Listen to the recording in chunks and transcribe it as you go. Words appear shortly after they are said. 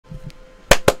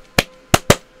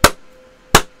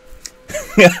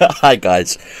Hi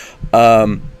guys.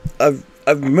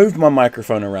 I've moved my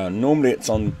microphone around. Normally it's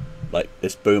on like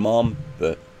this boom arm,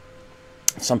 but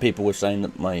some people were saying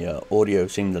that my audio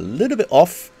seemed a little bit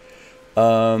off,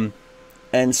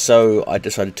 and so I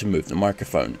decided to move the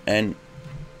microphone. And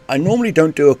I normally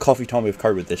don't do a coffee time with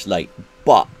Cobra this late,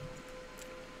 but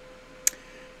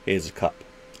here's a cup.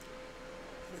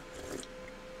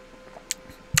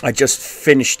 I just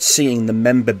finished seeing the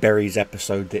Member Berries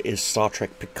episode that is Star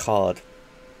Trek Picard.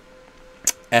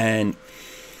 And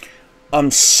I'm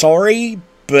sorry,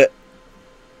 but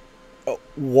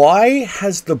why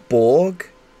has the Borg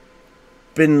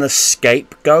been the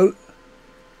scapegoat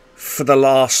for the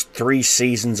last 3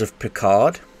 seasons of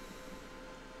Picard?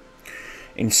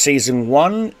 In season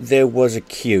 1, there was a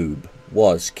cube.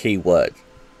 Was, keyword.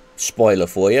 Spoiler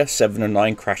for you, 7 of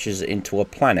 9 crashes into a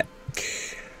planet.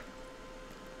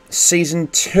 Season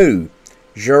 2,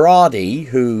 Girardi,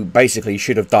 who basically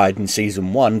should have died in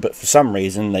season 1, but for some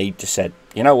reason they just said,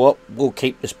 you know what, we'll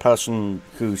keep this person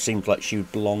who seems like she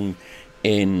would belong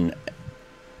in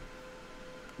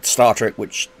Star Trek,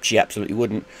 which she absolutely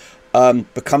wouldn't,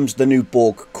 becomes the new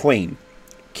Borg Queen.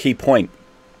 Key point.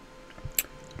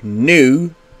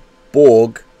 New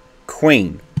Borg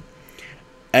Queen.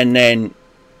 And then,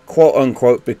 quote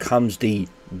unquote, becomes the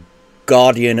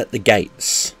Guardian at the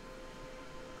Gates.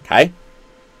 Okay?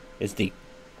 Is the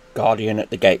Guardian at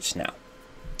the Gates now.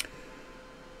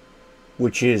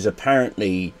 Which is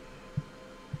apparently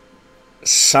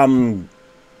some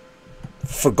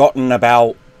forgotten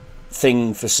about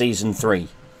thing for season 3.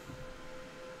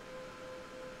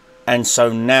 And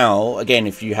so now, again,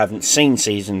 if you haven't seen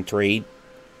season 3,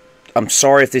 I'm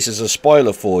sorry if this is a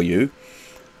spoiler for you.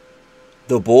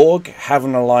 The Borg have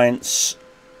an alliance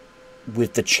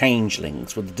with the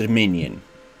Changelings, with the Dominion.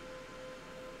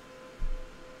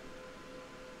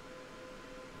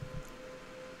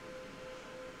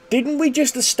 Didn't we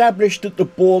just establish that the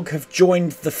Borg have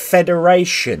joined the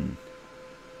Federation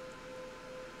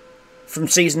from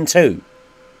season 2?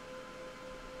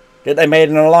 That they made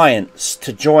an alliance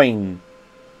to join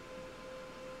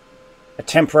a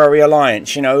temporary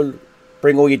alliance, you know,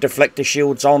 bring all your deflector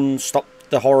shields on, stop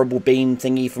the horrible beam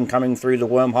thingy from coming through the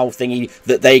wormhole thingy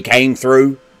that they came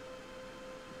through.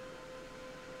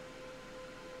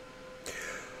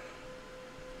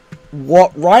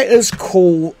 What writers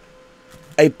call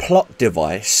a plot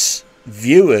device,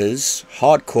 viewers,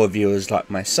 hardcore viewers like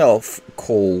myself,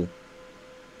 call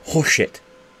horseshit.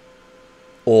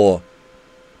 Or,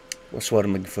 what's the word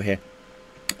I'm looking for here?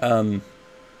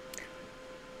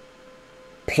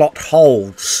 Plot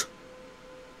holes.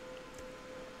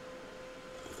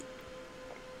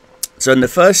 So in the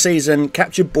first season,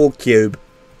 captured Borg Cube.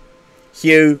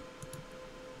 Hugh,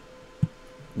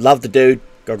 love the dude,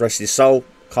 God rest his soul.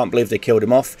 Can't believe they killed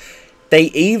him off. They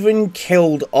even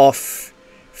killed off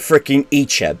freaking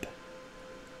Icheb.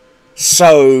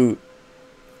 So,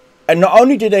 and not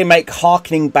only did they make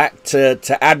harkening back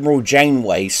to Admiral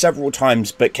Janeway several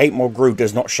times, but Kate Mulgrew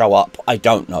does not show up. I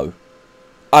don't know.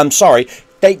 I'm sorry.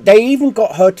 They even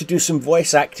got her to do some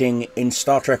voice acting in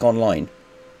Star Trek Online.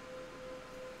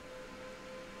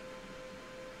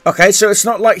 Okay, so it's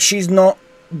not like she's not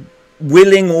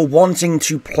willing or wanting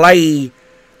to play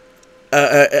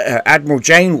Admiral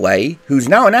Janeway, who's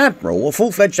now an admiral, a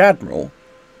full-fledged admiral.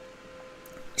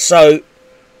 So,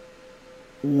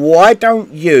 why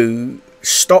don't you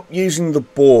stop using the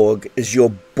Borg as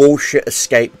your bullshit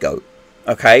scapegoat?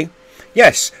 Okay?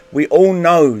 Yes, we all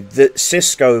know that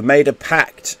Cisco made a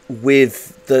pact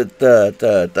with the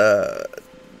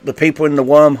people in the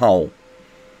wormhole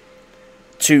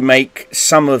to make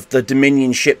some of the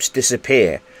Dominion ships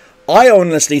disappear. I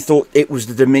honestly thought it was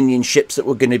the Dominion ships that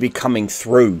were going to be coming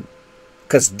through,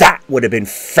 because that would have been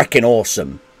freaking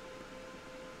awesome.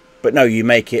 But no, you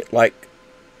make it like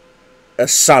a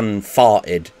sun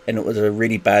farted and it was a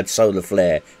really bad solar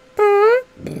flare.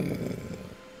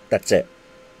 That's it.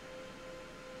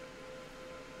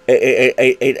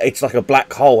 It's like a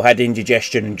black hole had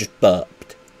indigestion and just burped.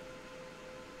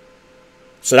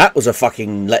 So that was a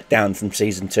fucking letdown from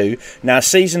season 2. Now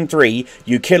season 3,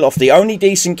 you kill off the only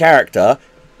decent character,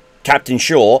 Captain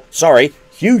Shaw. Sorry,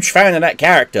 huge fan of that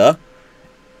character.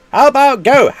 How about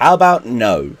go? How about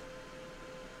no?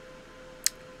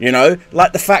 You know,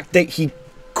 like the fact that he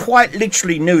quite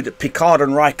literally knew that Picard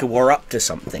and Riker were up to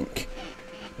something.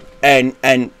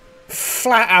 And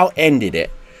flat out ended it.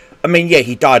 I mean, yeah,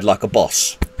 he died like a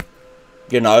boss.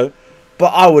 You know?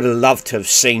 But I would have loved to have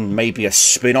seen maybe a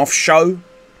spin-off show.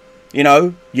 You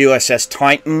know? USS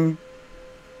Titan.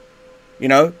 You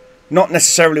know? Not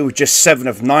necessarily with just 7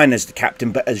 of 9 as the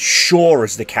captain, but as Shaw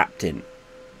as the captain.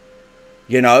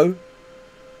 You know?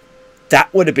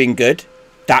 That would have been good.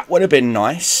 That would have been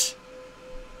nice.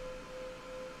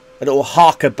 A little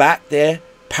harker back there.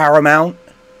 Paramount,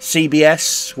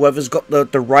 CBS, whoever's got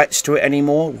the rights to it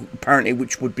anymore. Apparently,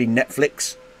 which would be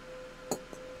Netflix.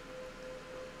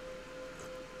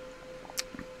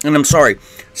 And I'm sorry.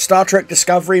 Star Trek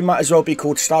Discovery might as well be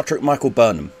called Star Trek Michael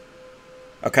Burnham.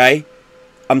 Okay?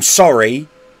 I'm sorry.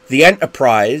 The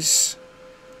Enterprise,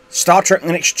 Star Trek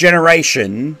The Next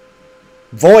Generation,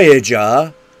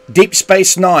 Voyager, Deep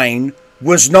Space Nine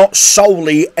was not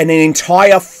solely an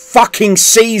entire fucking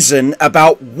season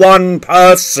about one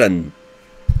person.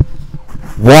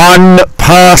 One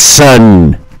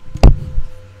person.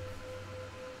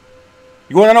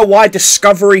 You want to know why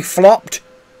Discovery flopped?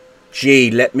 Gee,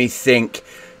 let me think.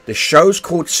 The show's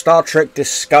called Star Trek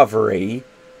Discovery,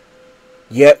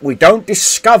 yet we don't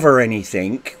discover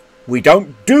anything, we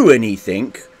don't do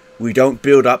anything, we don't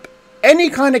build up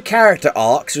any kind of character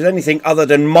arcs with anything other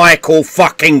than Michael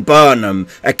fucking Burnham,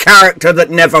 a character that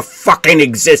never fucking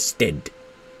existed.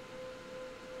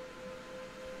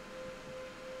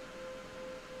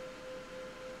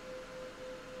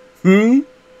 Yeah,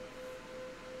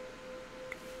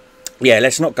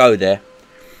 let's not go there.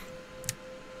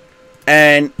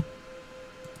 And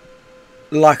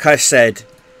like I said,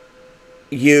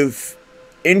 you've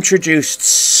introduced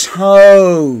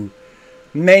so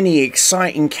many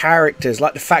exciting characters,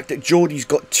 like the fact that Geordie's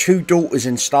got 2 daughters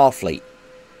in Starfleet,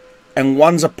 and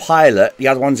one's a pilot, the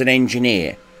other one's an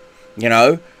engineer. You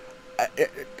know,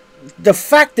 the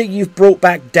fact that you've brought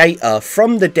back Data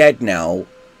from the dead now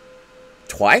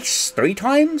twice, 3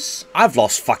 times, I've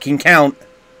lost fucking count.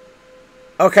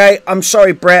 Okay, I'm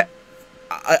sorry, Brett.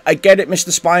 I get it, Mr.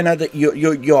 Spiner, that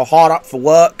you're hard up for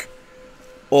work,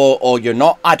 or you're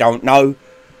not. I don't know,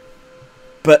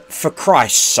 but for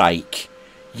Christ's sake.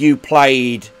 You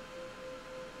played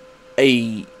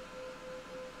an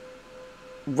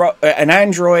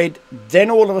android,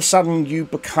 then all of a sudden you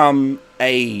become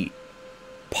a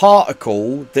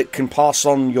particle that can pass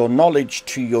on your knowledge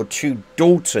to your 2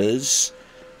 daughters.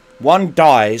 One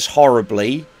dies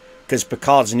horribly because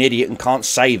Picard's an idiot and can't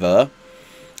save her,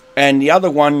 and the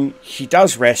other one he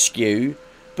does rescue,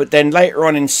 but then later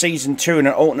on in season 2 in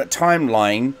an alternate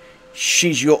timeline,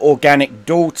 she's your organic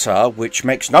daughter, which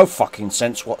makes no fucking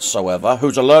sense whatsoever,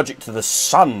 who's allergic to the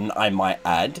sun, I might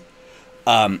add.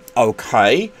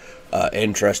 Okay.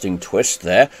 Interesting twist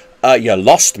there. You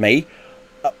lost me.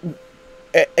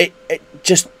 It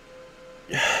just...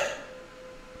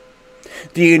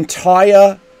 The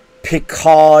entire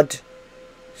Picard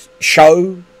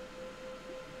show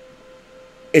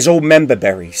is all member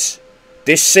berries.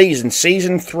 This season,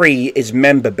 season 3, is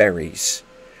member berries.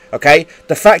 Okay,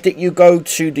 the fact that you go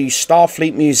to the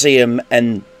Starfleet Museum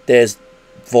and there's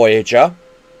Voyager,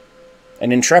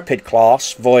 an Intrepid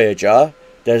class Voyager,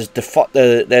 there's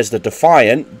the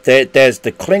Defiant, there's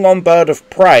the Klingon bird of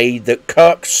prey that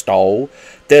Kirk stole,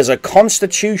 there's a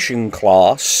Constitution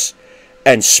class,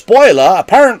 and spoiler,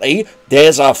 apparently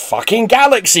there's a fucking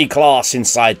Galaxy class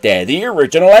inside there, the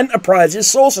original Enterprise's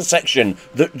saucer section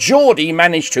that Geordie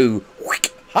managed to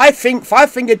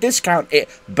five-finger discount it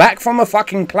back from a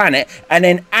fucking planet and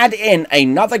then add in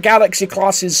another Galaxy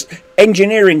class's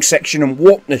engineering section and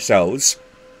warp nacelles.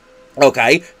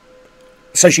 Okay,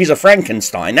 so she's a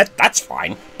Frankenstein. That's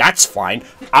fine. That's fine.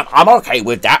 I'm okay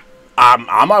with that.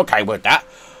 I'm okay with that.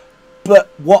 But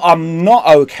what I'm not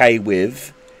okay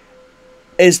with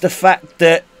is the fact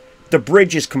that the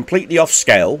bridge is completely off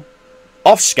scale.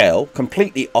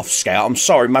 Completely off scale. I'm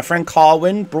sorry, my friend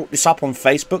Carwin brought this up on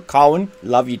Facebook. Carwin,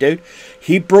 love you, dude.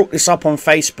 He brought this up on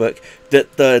Facebook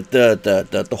that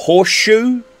the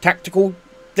horseshoe tactical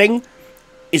thing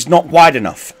is not wide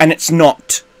enough, and it's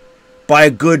not by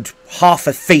a good half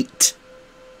a feet.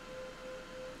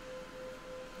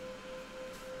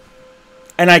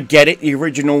 And I get it, the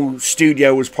original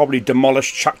studio was probably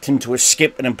demolished, chucked into a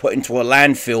skip, and then put into a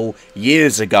landfill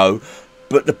years ago.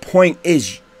 But the point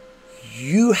is,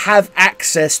 you have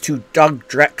access to Doug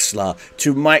Drexler,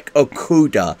 to Mike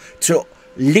Okuda, to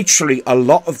literally a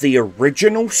lot of the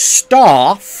original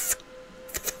staff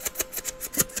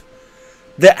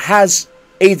that has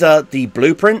either the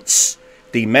blueprints,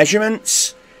 the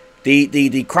measurements,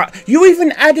 the crap. You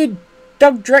even added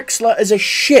Doug Drexler as a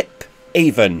ship,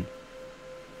 even.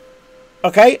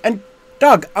 Okay, and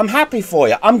Doug, I'm happy for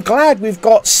you. I'm glad we've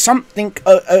got something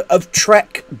of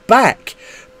Trek back.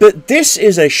 But this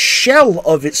is a shell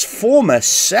of its former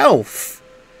self.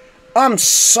 I'm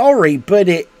sorry, but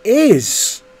it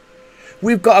is.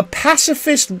 We've got a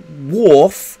pacifist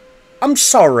Worf. I'm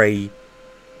sorry.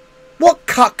 What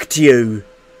cucked you?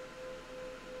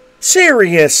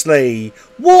 Seriously,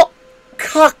 what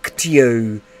cucked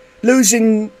you?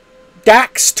 losing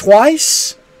Dax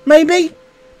twice, maybe?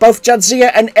 Both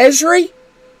Jadzia and Ezri?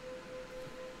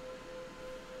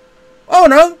 Oh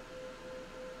no.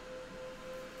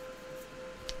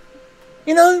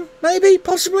 You know, maybe,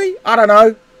 possibly, I don't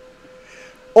know.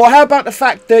 Or how about the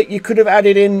fact that you could have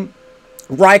added in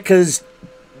Riker's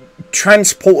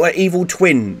transporter evil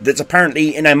twin that's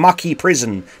apparently in a mucky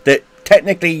prison that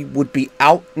technically would be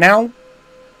out now?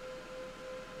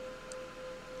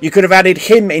 You could have added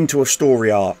him into a story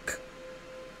arc,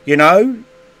 you know?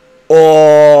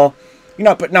 Or, you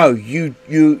know, but no,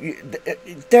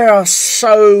 there are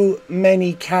so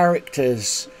many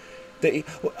characters that,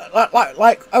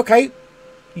 like okay,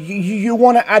 you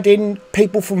want to add in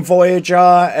people from Voyager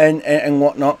and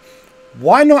whatnot.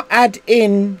 Why not add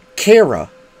in Kira?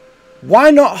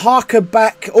 Why not harker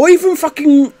back, or even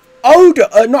fucking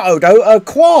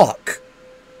Quark?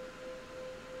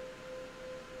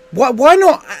 Why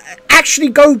not actually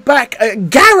go back,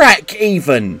 Garak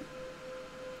even?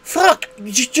 Fuck,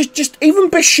 just even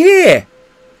Bashir.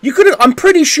 You could have, I'm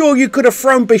pretty sure you could have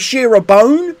thrown Bashir a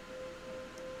bone.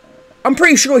 I'm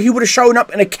pretty sure he would have shown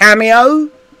up in a cameo.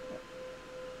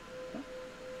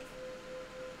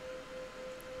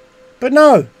 But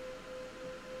no.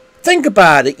 Think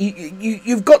about it.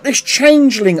 You've got this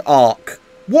changeling arc.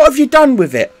 What have you done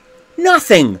with it?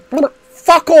 Nothing.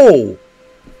 Fuck all.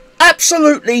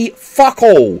 Absolutely fuck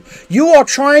all. You are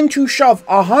trying to shove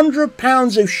 100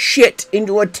 pounds of shit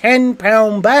into a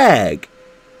 10-pound bag.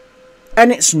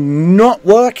 And it's not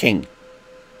working.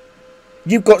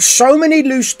 You've got so many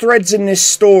loose threads in this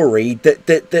story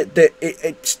that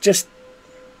it's just...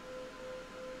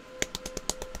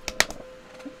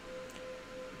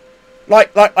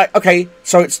 Like, okay,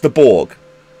 so it's the Borg.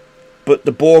 But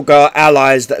the Borg are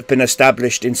allies that have been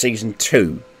established in Season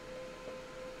 2.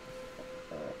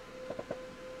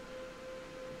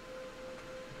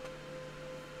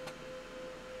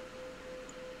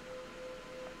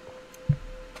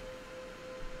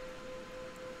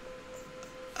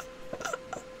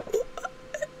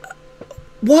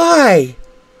 Why?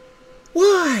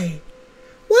 Why?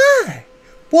 Why?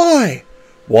 Why?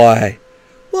 Why?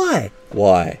 Why?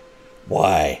 Why?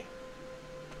 Why?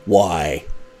 Why?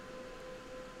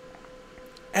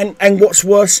 And what's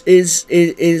worse is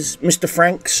Mr.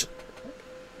 Franks,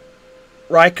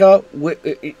 Riker.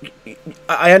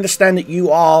 I understand that you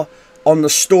are on the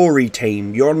story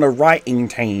team. You're on the writing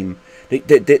team.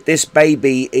 This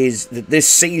baby is, this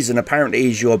season apparently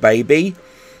is your baby.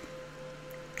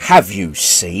 Have you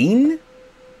seen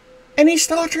any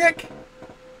Star Trek?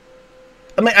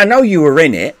 I mean, I know you were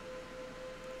in it.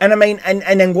 And I mean,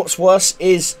 and then what's worse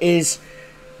is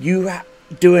you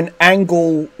do an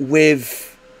angle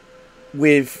with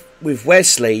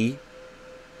Wesley,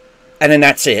 and then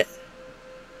that's it.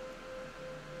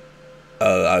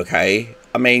 Oh, okay.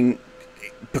 I mean,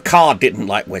 Picard didn't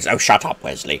like Wesley. Oh, shut up,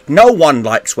 Wesley. No one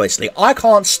likes Wesley. I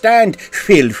can't stand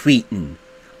Phil Wheaton.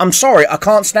 I'm sorry, I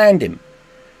can't stand him.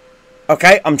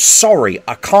 Okay, I'm sorry,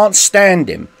 I can't stand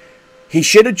him. He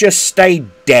should have just stayed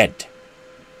dead.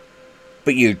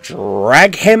 But you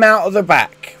drag him out of the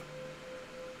back.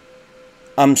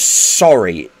 I'm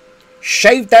sorry.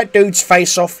 Shave that dude's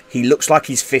face off. He looks like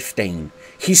he's 15.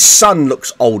 His son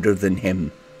looks older than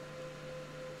him.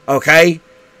 Okay?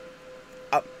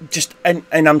 And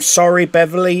I'm sorry,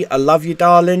 Beverly. I love you,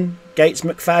 darling. Gates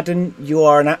McFadden, you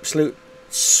are an absolute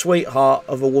sweetheart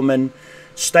of a woman.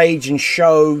 Stage and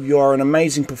show, you are an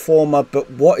amazing performer.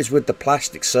 But what is with the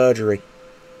plastic surgery?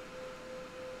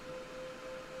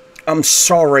 I'm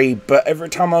sorry, but every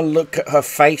time I look at her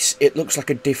face, it looks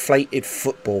like a deflated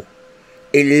football.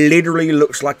 It literally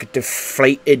looks like a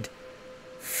deflated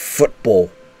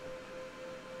football.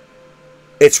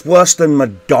 It's worse than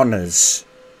Madonna's.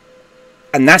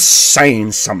 And that's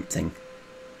saying something.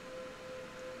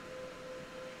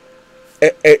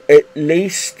 At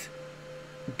least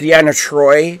Deanna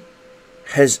Troi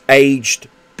has aged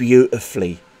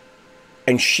beautifully.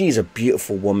 And she's a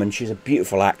beautiful woman. She's a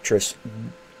beautiful actress.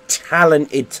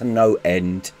 Talented to no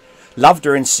end. Loved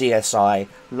her in CSI.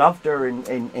 Loved her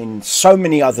in so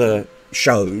many other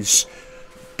shows.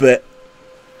 But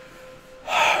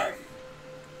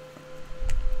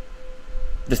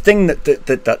the thing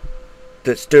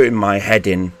that's doing my head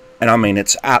in, and I mean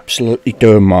it's absolutely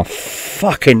doing my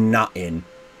fucking nut in,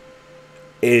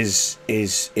 is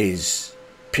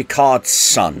Picard's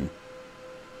son.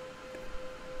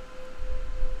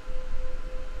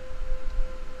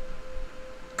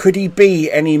 Could he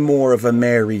be any more of a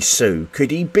Mary Sue?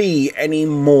 Could he be any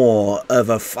more of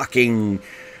a fucking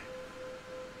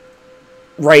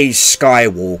Rey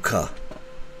Skywalker?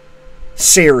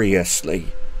 Seriously.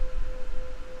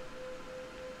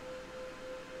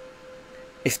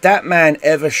 If that man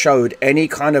ever showed any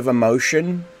kind of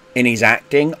emotion in his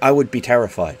acting, I would be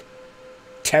terrified.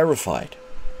 Terrified.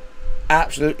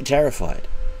 Absolutely terrified.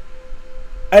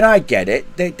 And I get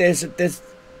it. There's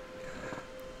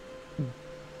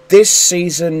this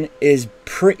season is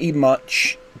pretty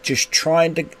much just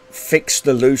trying to fix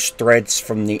the loose threads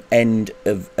from the end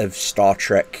of Star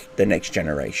Trek The Next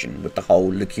Generation, with the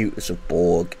whole Locutus of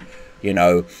Borg, you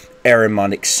know,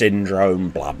 Aramonic syndrome,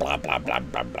 blah blah blah blah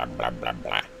blah blah blah blah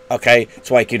blah. Okay,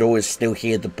 so I could always still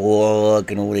hear the Borg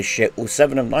and all this shit. Well,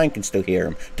 7 of 9 can still hear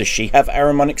him. Does she have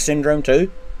Aramonic syndrome too?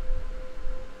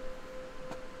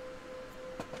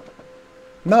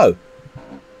 No.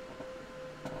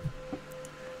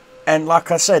 And like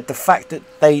I said, the fact that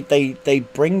they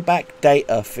bring back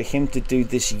Data for him to do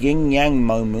this yin-yang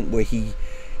moment where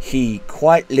he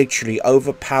quite literally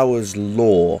overpowers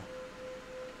Law.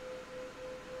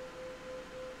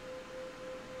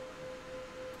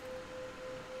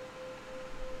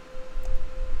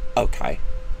 Okay,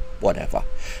 whatever.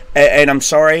 And I'm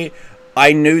sorry,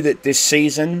 I knew that this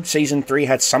season 3,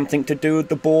 had something to do with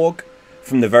the Borg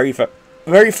from the very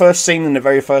first scene in the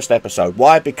very first episode.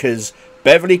 Why? Because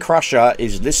Beverly Crusher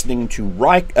is listening to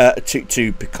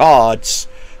Picard's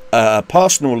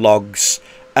personal logs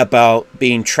about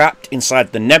being trapped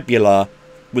inside the nebula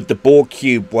with the Borg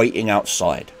cube waiting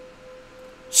outside.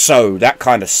 So that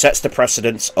kind of sets the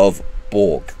precedence of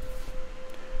Borg.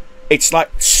 It's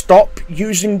like, stop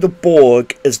using the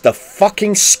Borg as the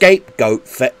fucking scapegoat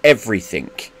for everything.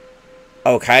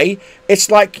 Okay? It's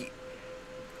like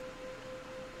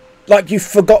you've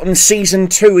forgotten season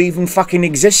 2 even fucking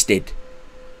existed.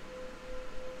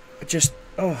 Just,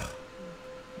 oh.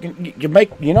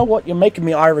 You know what? You're making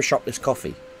me Irish up this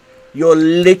coffee. You're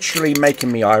literally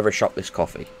making me Irish up this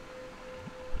coffee.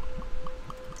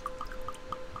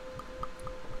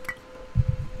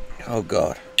 Oh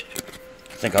God.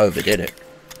 I think I overdid it.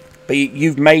 But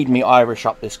you've made me Irish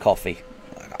up this coffee.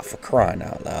 For crying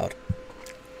out loud.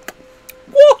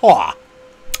 Whoa!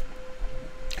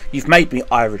 You've made me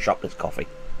Irish up this coffee.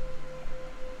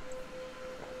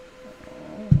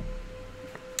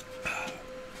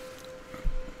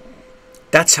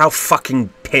 That's how fucking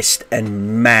pissed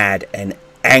and mad and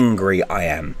angry I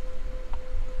am.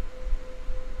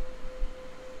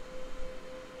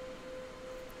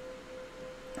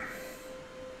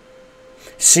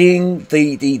 Seeing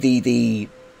the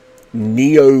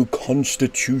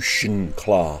Neo-Constitution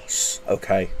class,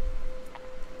 okay?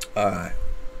 Alright.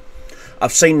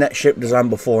 I've seen that ship design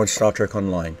before in Star Trek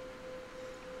Online.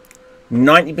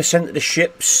 90% of the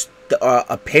ships that are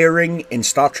appearing in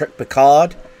Star Trek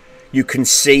Picard, you can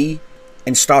see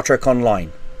in Star Trek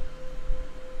Online.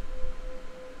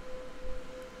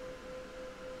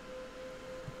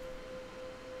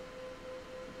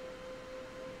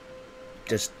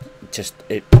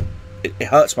 It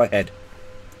hurts my head.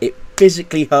 It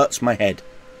physically hurts my head.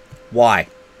 Why?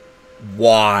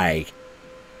 Why?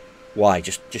 Why?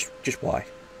 Just why?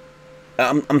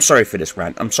 I'm sorry for this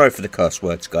rant. I'm sorry for the curse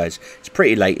words, guys. It's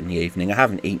pretty late in the evening. I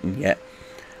haven't eaten yet.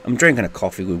 I'm drinking a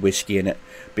coffee with whiskey in it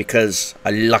because,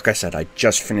 like I said, I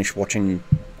just finished watching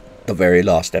the very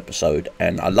last episode,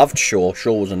 and I loved Shaw.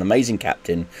 Shaw was an amazing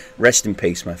captain. Rest in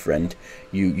peace, my friend.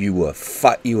 You were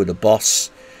the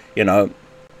boss. You know,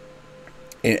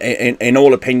 in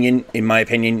all opinion, in my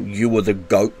opinion, you were the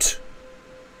GOAT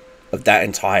of that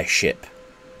entire ship.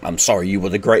 I'm sorry, you were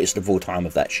the greatest of all time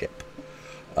of that ship.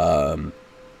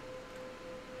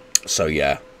 So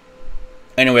yeah.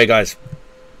 Anyway, guys,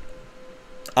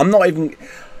 I'm not even.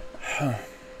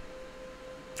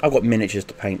 I've got miniatures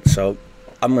to paint, so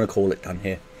I'm gonna call it done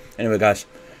here. Anyway, guys,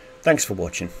 thanks for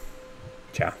watching.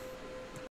 Ciao.